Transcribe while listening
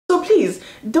So please,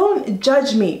 don't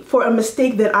judge me for a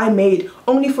mistake that I made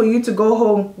only for you to go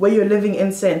home where you're living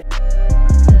in sin.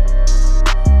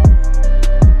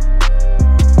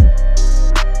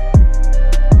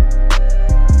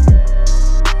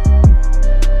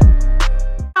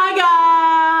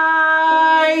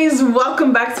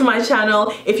 Welcome back to my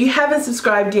channel. If you haven't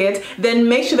subscribed yet, then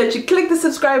make sure that you click the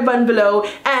subscribe button below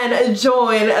and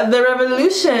join the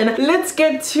revolution. Let's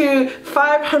get to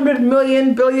 500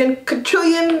 million, billion,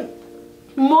 quadrillion,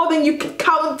 more than you can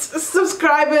count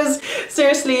subscribers.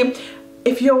 Seriously,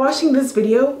 if you're watching this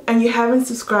video and you haven't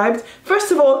subscribed,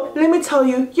 first of all, let me tell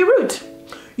you, you're rude.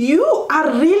 You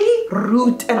are really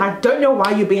rude, and I don't know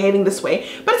why you're behaving this way,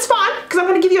 but it's fine because I'm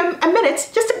going to give you a minute,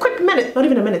 just a quick minute, not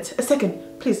even a minute, a second.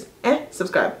 Please,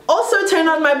 subscribe. Also turn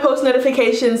on my post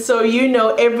notifications so you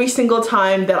know every single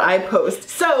time that I post.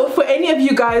 So for any of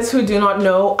you guys who do not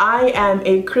know, I am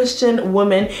a Christian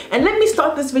woman, and let me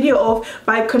start this video off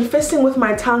by confessing with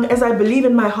my tongue as I believe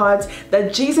in my heart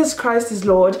that Jesus Christ is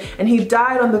Lord, and he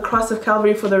died on the cross of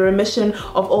Calvary for the remission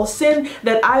of all sin,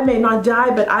 that I may not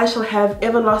die but I shall have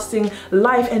everlasting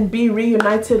life and be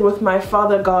reunited with my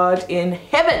Father God in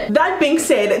heaven. That being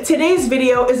said, today's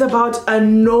video is about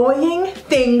annoying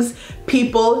things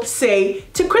people say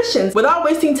to Christians. Without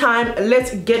wasting time,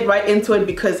 let's get right into it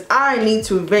because I need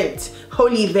to vent.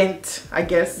 Holy vent, I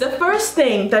guess. The first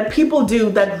thing that people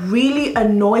do that really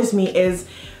annoys me is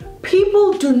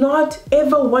people do not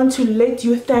ever want to let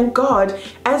you thank God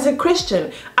as a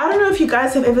Christian. I don't know if you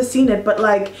guys have ever seen it, but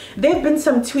like there have been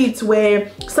some tweets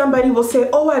where somebody will say,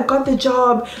 oh, I got the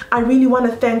job, I really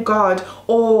want to thank God.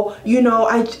 Or, you know,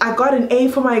 I got an A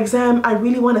for my exam, I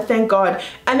really want to thank God.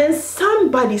 And then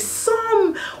somebody,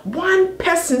 one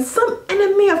person, some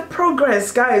enemy of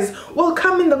progress, guys, will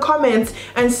come in the comments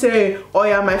and say, oh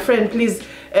yeah, my friend, please,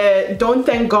 don't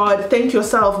thank God, thank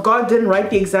yourself. God didn't write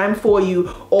the exam for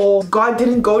you, or God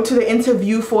didn't go to the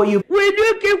interview for you. Will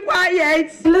you keep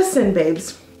quiet? Listen,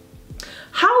 babes,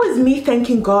 how is me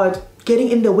thanking God getting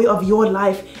in the way of your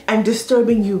life and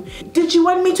disturbing you? Did you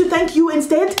want me to thank you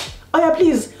instead? Oh yeah,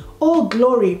 please, all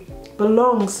glory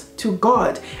belongs to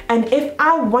God, and if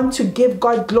I want to give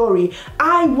God glory,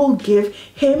 I will give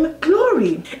him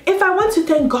glory. If I want to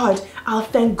thank God, I'll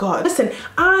thank God. Listen,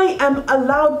 I am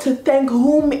allowed to thank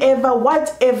whomever,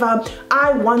 whatever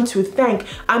I want to thank.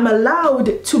 I'm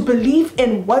allowed to believe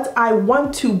in what I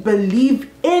want to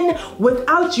believe in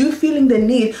without you feeling the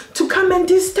need to come and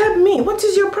disturb me. What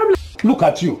is your problem? Look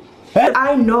at you.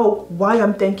 I know why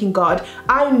I'm thanking God.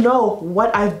 I know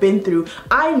what I've been through.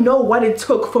 I know what it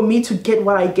took for me to get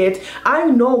what I get. I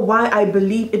know why I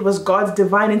believe it was God's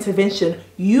divine intervention.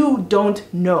 You don't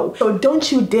know. So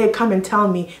don't you dare come and tell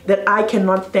me that I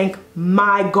cannot thank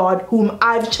my God whom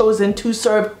I've chosen to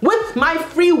serve with my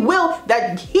free will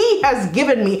that he has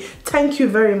given me. Thank you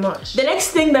very much. The next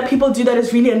thing that people do that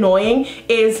is really annoying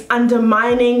is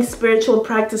undermining spiritual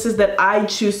practices that I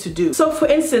choose to do. So for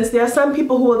instance, there are some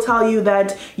people who will tell you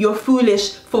that you're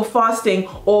foolish for fasting,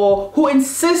 or who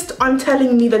insist on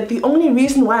telling me that the only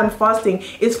reason why I'm fasting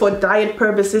is for diet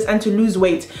purposes and to lose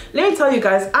weight. Let me tell you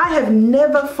guys, I have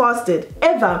never fasted,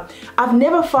 ever. I've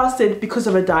never fasted because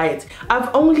of a diet.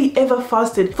 I've only ever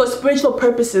fasted for spiritual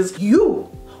purposes. You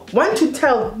want to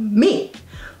tell me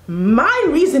my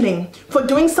reasoning for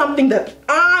doing something that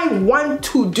I want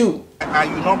to do? Are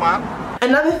you normal?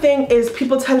 Another thing is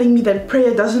people telling me that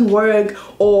prayer doesn't work,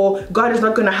 or God is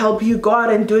not going to help you, go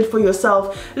out and do it for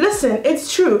yourself. Listen,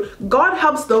 it's true. God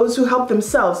helps those who help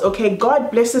themselves, okay? God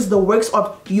blesses the works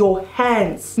of your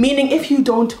hands. Meaning if you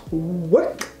don't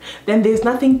work, then there's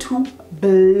nothing to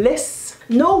bless.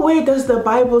 Nowhere does the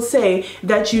Bible say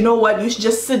that, you know what, you should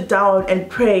just sit down and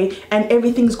pray and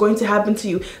everything's going to happen to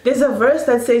you. There's a verse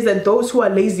that says that those who are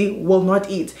lazy will not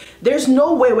eat. There's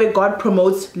no way where God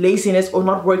promotes laziness or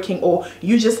not working, or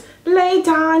you just lay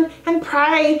down and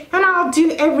pray and I'll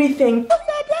do everything. Who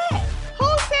said that?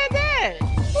 Who said that?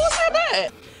 Who said that?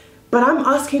 But I'm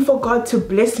asking for God to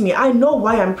bless me. I know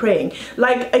why I'm praying.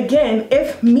 Like, again,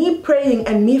 if me praying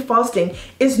and me fasting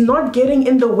is not getting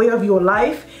in the way of your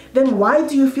life, then why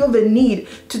do you feel the need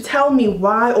to tell me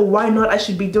why or why not I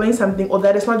should be doing something, or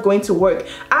that it's not going to work?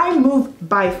 I move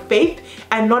by faith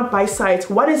and not by sight.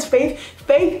 What is faith?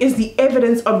 Faith is the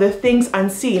evidence of the things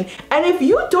unseen. And if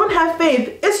you don't have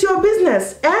faith, it's your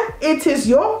business. It is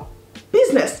your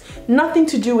business. Nothing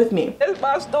to do with me. It's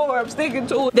my story, I'm sticking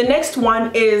to it. The next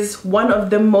one is one of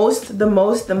the most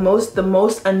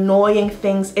annoying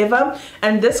things ever,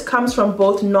 and this comes from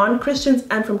both non-Christians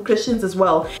and from Christians as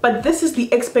well. But this is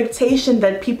the expectation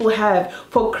that people have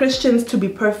for Christians to be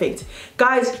perfect.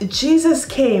 Guys, Jesus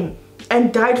came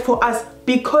and died for us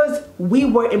because we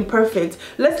were imperfect.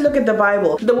 Let's look at the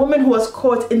Bible. The woman who was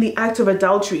caught in the act of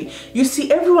adultery. You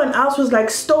see, everyone else was like,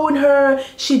 stone her,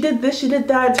 she did this, she did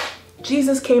that.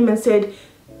 Jesus came and said,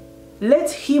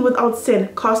 let he without sin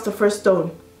cast the first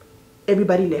stone.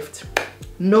 Everybody left.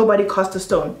 Nobody cast a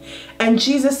stone. And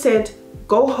Jesus said,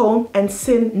 go home and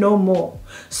sin no more.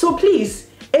 So please,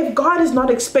 if God is not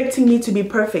expecting me to be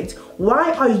perfect,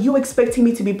 why are you expecting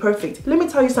me to be perfect? Let me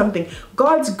tell you something.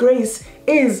 God's grace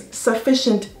is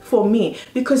sufficient for me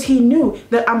because he knew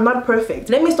that I'm not perfect.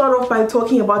 Let me start off by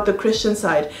talking about the Christian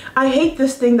side. I hate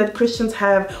this thing that Christians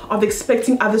have of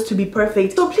expecting others to be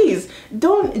perfect. So please,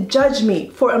 don't judge me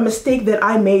for a mistake that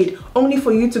I made only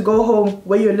for you to go home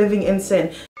where you're living in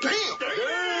sin.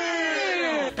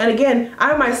 And again,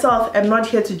 I myself am not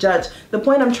here to judge. The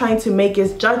point I'm trying to make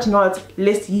is judge not,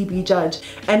 lest ye be judged.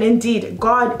 And indeed,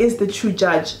 God is the true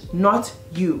judge, not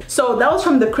you. So that was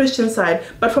from the Christian side.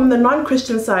 But from the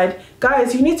non-Christian side,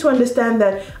 guys, you need to understand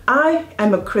that I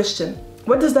am a Christian.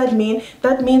 What does that mean?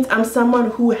 That means I'm someone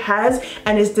who has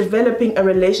and is developing a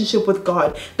relationship with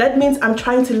God. That means I'm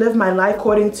trying to live my life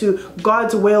according to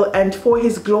God's will and for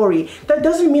his glory. That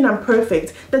doesn't mean I'm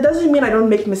perfect. That doesn't mean I don't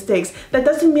make mistakes. That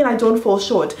doesn't mean I don't fall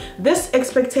short. This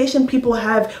expectation people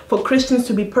have for Christians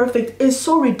to be perfect is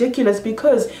so ridiculous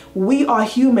because we are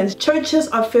humans. Churches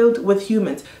are filled with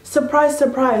humans. Surprise,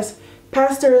 surprise.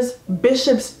 Pastors,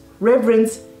 bishops,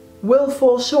 reverends, will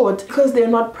fall short because they're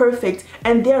not perfect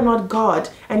and they're not God,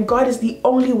 and God is the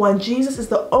only one. Jesus is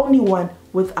the only one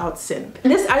without sin.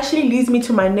 And this actually leads me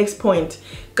to my next point.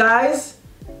 Guys,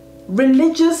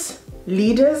 religious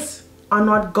leaders are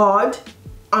not God,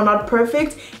 are not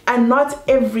perfect, and not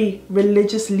every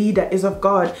religious leader is of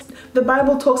God. The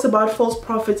Bible talks about false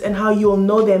prophets and how you'll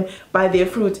know them by their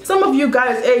fruit. Some of you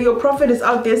guys, hey, your prophet is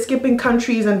out there skipping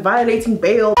countries and violating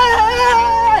bail.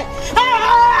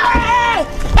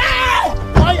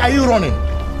 Why are you running?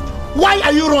 Why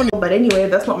are you running? But anyway,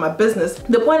 that's not my business.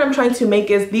 The point I'm trying to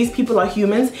make is these people are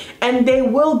humans, and there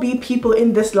will be people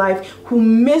in this life who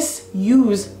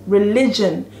misuse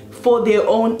religion for their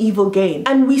own evil gain.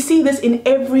 And we see this in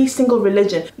every single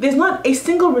religion. There's not a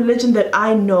single religion that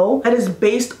I know that is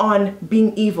based on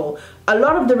being evil. A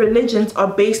lot of the religions are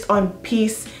based on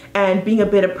peace and being a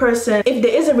better person. If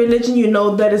there is a religion you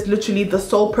know that is literally the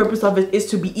sole purpose of it is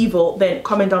to be evil, then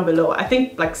comment down below. I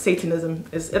think like Satanism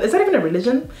is that even a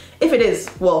religion? If it is,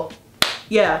 well,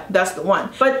 yeah, that's the one.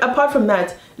 But apart from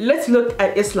that, let's look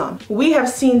at Islam. We have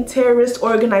seen terrorist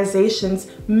organizations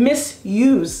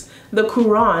misuse the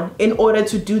Quran in order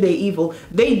to do their evil.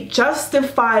 They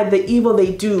justify the evil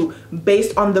they do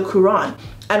based on the Quran.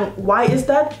 And why is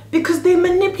that? Because they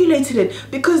manipulated it.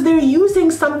 Because they're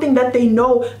using something that they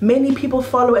know many people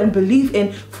follow and believe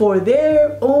in for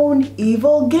their own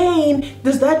evil gain.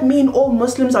 Does that mean all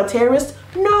Muslims are terrorists?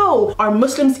 No. Are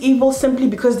Muslims evil simply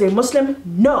because they're Muslim?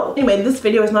 No. Anyway, this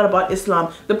video is not about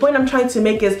Islam. The point I'm trying to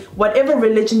make is whatever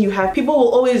religion you have, people will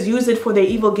always use it for their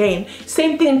evil gain.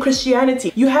 Same thing in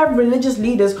Christianity. You have religious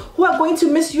leaders who are going to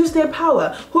misuse their power,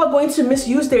 who are going to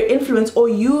misuse their influence or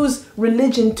use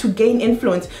religion to gain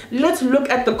influence. Let's look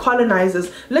at the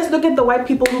colonizers. Let's look at the white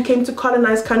people who came to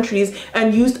colonize countries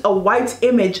and used a white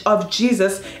image of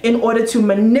Jesus in order to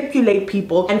manipulate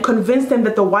people and convince them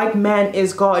that the white man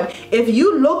is God. If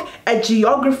you look at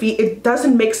geography, it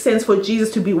doesn't make sense for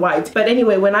Jesus to be white. But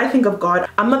anyway, when I think of God,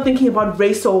 I'm not thinking about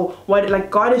race or what. Like,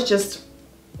 God is just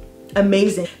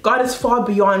amazing. God is far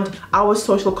beyond our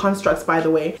social constructs, by the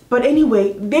way. But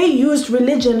anyway, they used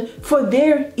religion for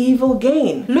their evil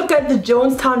gain. Look at the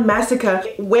Jonestown massacre,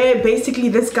 where basically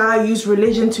this guy used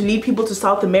religion to lead people to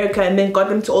South America and then got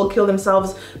them to all kill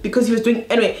themselves because he was doing...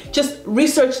 Anyway, just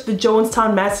research the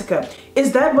Jonestown massacre.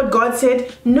 Is that what God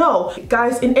said? No.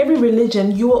 Guys, in every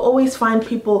religion, you will always find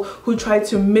people who try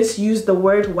to misuse the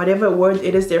word, whatever word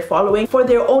it is they're following, for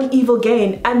their own evil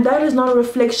gain. And that is not a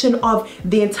reflection of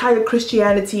the entire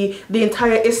Christianity, the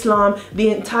entire Islam,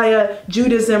 the entire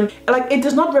Judaism. Like, it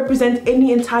does not represent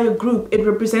any entire group. It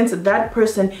represents that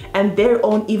person and their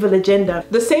own evil agenda.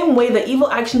 The same way the evil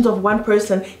actions of one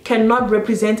person cannot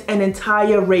represent an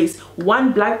entire race.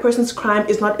 One black person's crime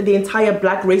is not the entire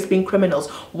black race being criminals.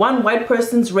 One white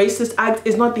person's racist act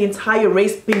is not the entire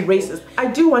race being racist. I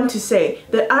do want to say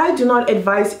that I do not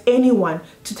advise anyone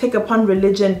to take upon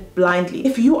religion blindly.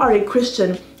 If you are a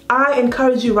Christian, I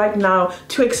encourage you right now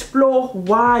to explore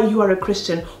why you are a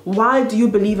Christian. Why do you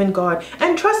believe in God?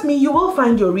 And trust me, you will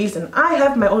find your reason. I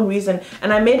have my own reason,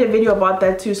 and I made a video about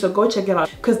that too, so go check it out,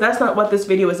 because that's not what this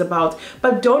video is about.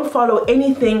 But don't follow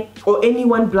anything or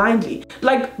anyone blindly.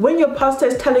 Like when your pastor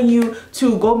is telling you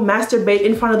to go masturbate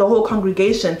in front of the whole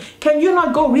congregation, can you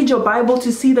not go read your Bible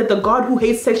to see that the God who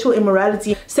hates sexual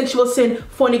immorality, sexual sin,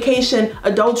 fornication,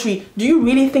 adultery, do you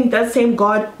really think that same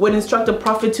God would instruct a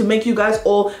prophet to make you guys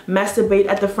all masturbate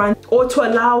at the front, or to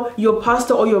allow your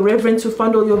pastor or your reverend to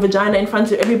fondle your vagina in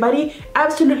front of everybody?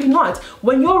 Absolutely not.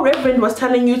 When your reverend was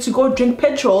telling you to go drink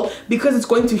petrol because it's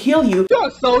going to heal you,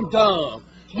 you're so dumb.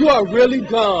 You are really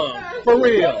dumb. For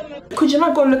real. Could you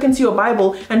not go look into your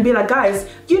Bible and be like, guys,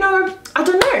 you know, I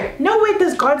don't know. No way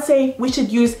does God say we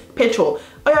should use petrol.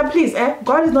 Oh yeah, please,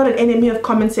 God is not an enemy of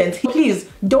common sense. Please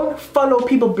don't follow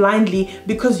people blindly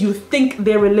because you think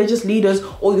they're religious leaders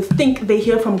or you think they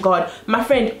hear from God. My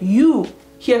friend, you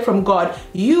hear from God.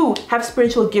 You have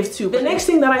spiritual gifts too. The next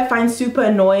thing that I find super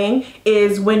annoying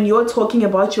is when you're talking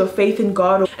about your faith in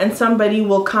God and somebody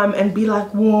will come and be like,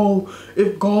 whoa,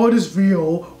 if God is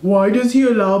real, why does he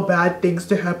allow bad things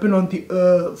to happen on the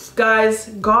earth? Guys,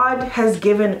 God has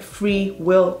given free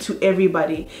will to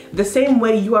everybody. The same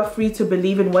way you are free to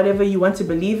believe in whatever you want to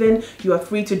believe in, you are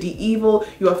free to do evil,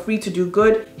 you are free to do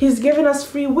good. He's given us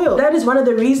free will. That is one of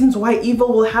the reasons why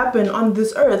evil will happen on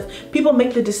this earth. People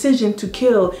make the decision to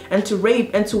kill and to rape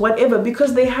and to whatever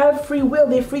because they have free will.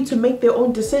 They're free to make their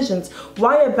own decisions.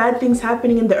 Why are bad things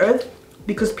happening in the earth?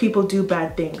 Because people do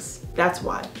bad things. That's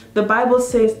why. The Bible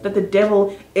says that the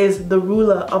devil is the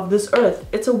ruler of this earth.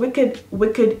 It's a wicked,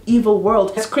 wicked, evil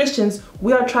world. As Christians,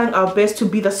 we are trying our best to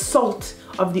be the salt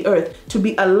of the earth, to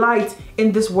be a light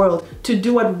in this world, to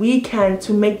do what we can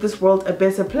to make this world a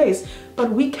better place.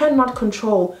 But we cannot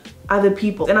control other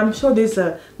people. And I'm sure there's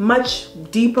a much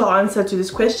deeper answer to this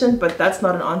question, but that's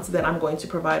not an answer that I'm going to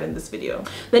provide in this video.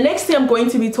 The next thing I'm going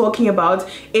to be talking about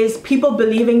is people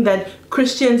believing that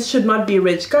Christians should not be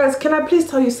rich. Guys, can I please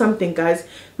tell you something, guys?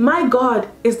 My God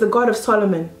is the God of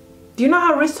Solomon. Do you know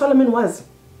how rich Solomon was?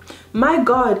 My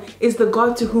God is the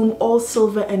God to whom all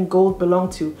silver and gold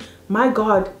belong to. My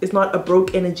God is not a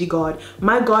broke energy God.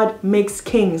 My God makes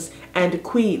kings and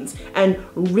queens and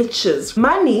riches.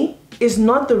 Money is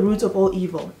not the root of all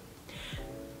evil.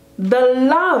 The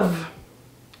love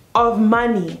of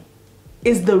money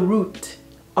is the root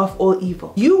of all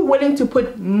evil. You willing to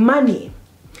put money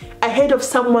ahead of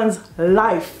someone's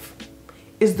life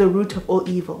is the root of all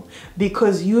evil,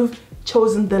 because you've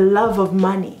chosen the love of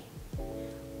money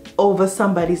over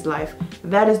somebody's life.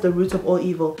 That is the root of all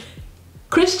evil.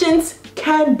 Christians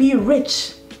can be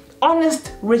rich.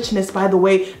 Honest richness, by the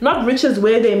way, not riches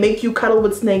where they make you cuddle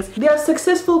with snakes. There are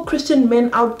successful Christian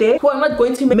men out there who are not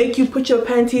going to make you put your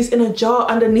panties in a jar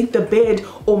underneath the bed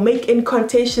or make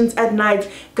incantations at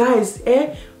night. Guys,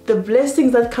 the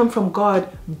blessings that come from God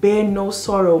bear no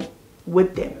sorrow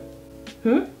with them.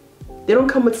 They don't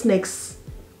come with snakes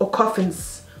or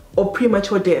coffins or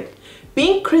premature death.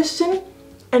 Being Christian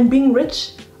and being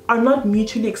rich are not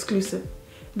mutually exclusive.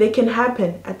 They can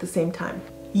happen at the same time.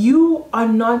 You are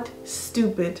not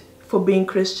stupid for being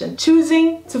Christian.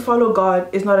 Choosing to follow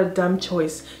God is not a dumb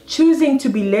choice. Choosing to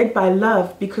be led by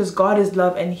love because God is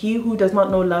love, and he who does not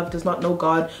know love does not know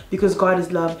God because God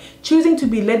is love. Choosing to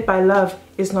be led by love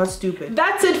is not stupid.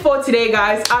 That's it for today,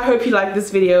 guys. I hope you liked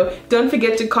this video. Don't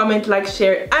forget to comment, like,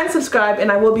 share, and subscribe, and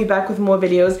I will be back with more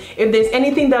videos. If there's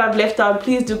anything that I've left out,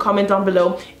 please do comment down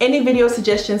below. Any video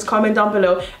suggestions, comment down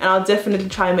below, and I'll definitely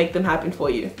try and make them happen for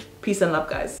you. Peace and love,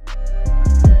 guys.